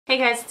Hey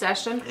guys, it's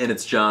Ashton. And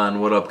it's John.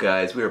 What up,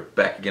 guys? We are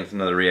back again with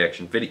another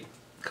reaction video.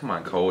 Come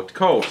on, Colt.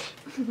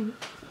 We're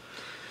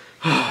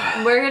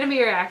going to be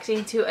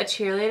reacting to a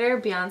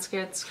cheerleader, Beyond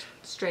Scared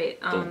Straight.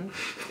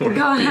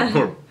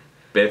 We're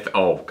biff.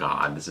 Oh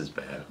god, this is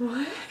bad.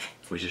 What?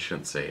 We just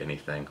shouldn't say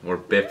anything. We're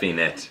biffing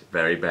it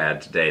very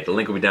bad today. The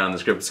link will be down in the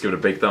description. Let's give it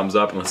a big thumbs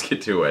up and let's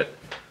get to it.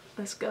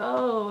 Let's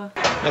go.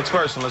 Next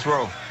person, let's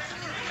roll.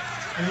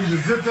 I need you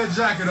to zip that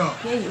jacket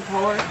up. Yeah, you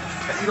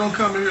whore. You don't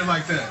come in here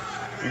like that.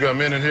 You got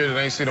men in here that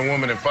ain't seen a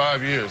woman in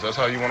 5 years. That's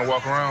how you want to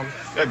walk around?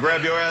 Yeah,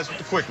 grab your ass with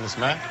the quickness,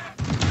 man.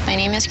 My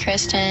name is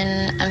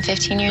Kristen. I'm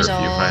 15 years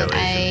old.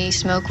 I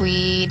smoke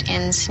weed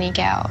and sneak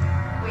out.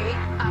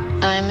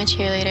 I'm a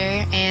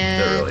cheerleader,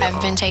 and really I've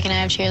been taken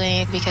out of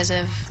cheerleading because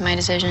of my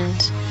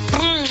decisions.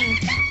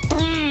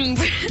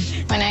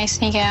 When I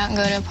sneak out and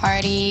go to a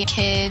party,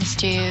 kids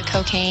do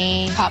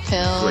cocaine, pop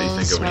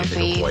pills, smoke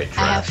weed.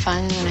 I have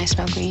fun when I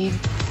smoke weed.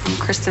 When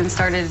Kristen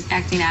started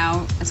acting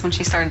out, that's when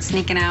she started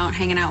sneaking out,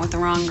 hanging out with the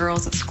wrong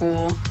girls at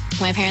school.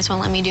 My parents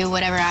won't let me do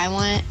whatever I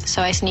want,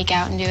 so I sneak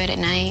out and do it at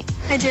night.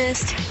 I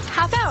just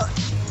hop out.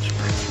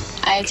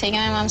 I had taken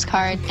my mom's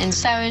card, and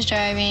so I was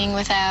driving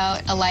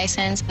without a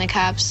license. The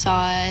cops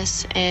saw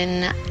us,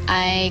 and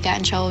I got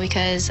in trouble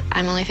because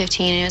I'm only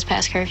 15 and it was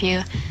past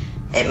curfew.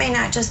 It may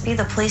not just be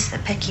the police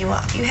that pick you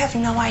up. You have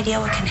no idea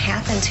what can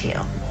happen to you.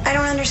 I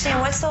don't understand.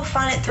 What's so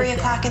fun at 3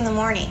 o'clock in the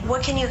morning?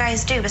 What can you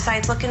guys do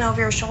besides looking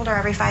over your shoulder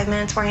every 5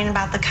 minutes worrying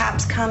about the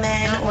cops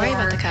coming? Don't worry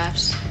about the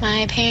cops.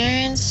 My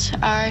parents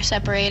are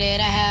separated.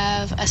 I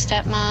have a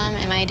stepmom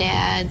and my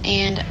dad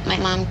and my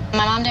mom.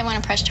 My mom didn't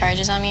want to press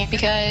charges on me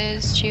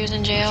because she was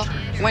in jail.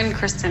 When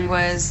Kristen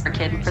was a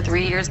kid for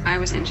 3 years, I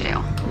was in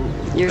jail.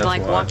 You're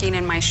like walking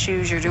in my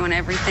shoes. You're doing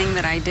everything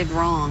that I did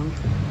wrong.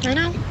 I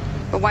know.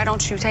 But why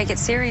don't you take it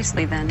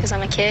seriously then? Because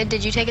I'm a kid.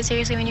 Did you take it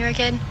seriously when you were a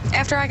kid?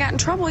 After I got in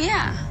trouble,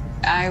 yeah.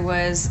 I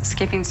was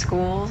skipping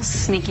school,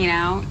 sneaking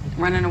out,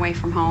 running away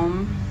from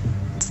home,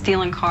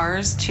 stealing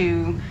cars,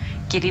 to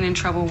getting in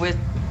trouble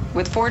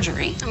with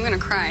forgery. I'm gonna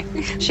cry.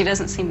 She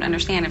doesn't seem to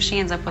understand. If she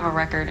ends up with a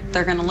record,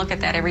 they're gonna look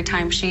at that every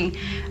time she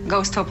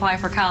goes to apply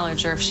for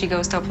college or if she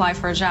goes to apply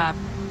for a job.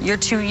 You're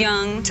too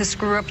young to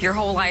screw up your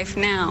whole life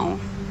now,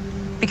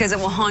 because it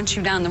will haunt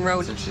you down the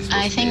road.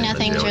 I think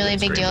nothing's really a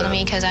big deal to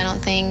me because I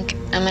don't think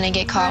I'm going to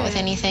get caught with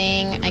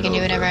anything. I can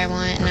do whatever I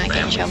want and not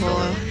get in trouble.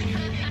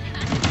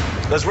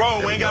 Let's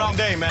roll. We ain't got all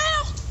day, man.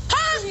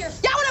 Huh?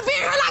 Y'all want to be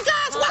here like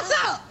us? What's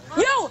up?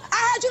 You,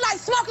 I heard you like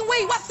smoking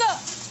weed. What's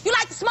up? You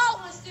like to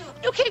smoke?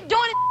 You keep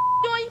doing it,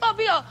 you going to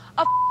be a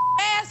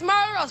ass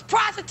murderer, a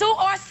prostitute,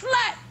 or a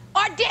slut,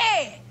 or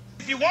dead.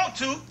 If you want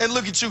to. And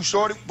look at you,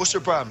 shorty. What's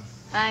your problem?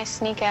 I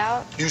sneak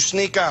out. You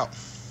sneak out.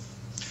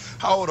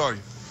 How old are you?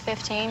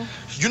 15.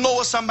 You know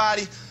what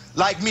somebody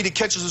like me that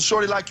catches a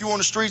shorty like you on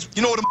the streets,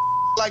 you know what a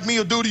like me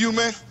will do to you,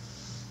 man?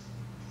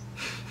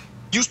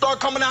 You start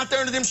coming out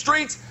there into them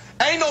streets,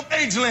 ain't no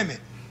age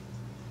limit.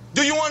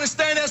 Do you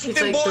understand that's what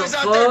them boys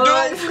out there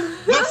do?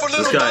 Look for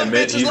little dumb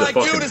bitches like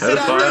you to sit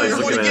out there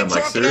and want to get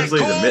drunk and act cool.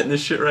 Admitting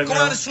this shit right now? Go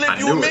out and slip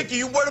you a Mickey,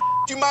 you where the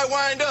you might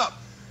wind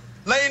up.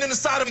 Laying in the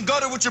side of a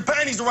gutter with your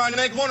panties around and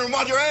ain't wondering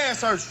why your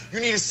ass hurts. You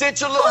need to sit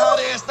your little hot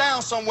ass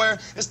down somewhere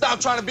and stop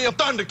trying to be a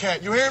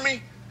thundercat, you hear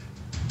me?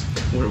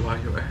 Wonder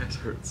why your ass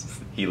hurts.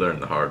 He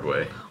learned the hard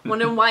way.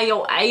 Wonder why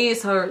your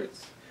ass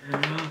hurts.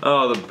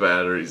 Oh, the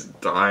battery's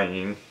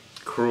dying.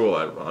 Cruel,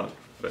 ironic.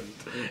 But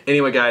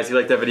anyway, guys, if you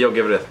like that video,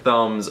 give it a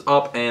thumbs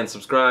up and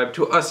subscribe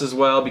to us as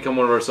well. Become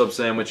one of our sub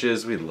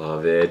sandwiches. We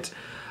love it.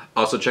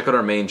 Also, check out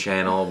our main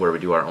channel where we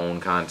do our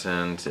own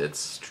content.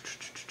 It's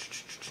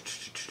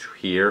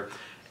here.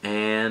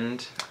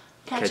 And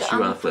catch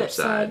you on the flip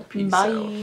side. Peace out.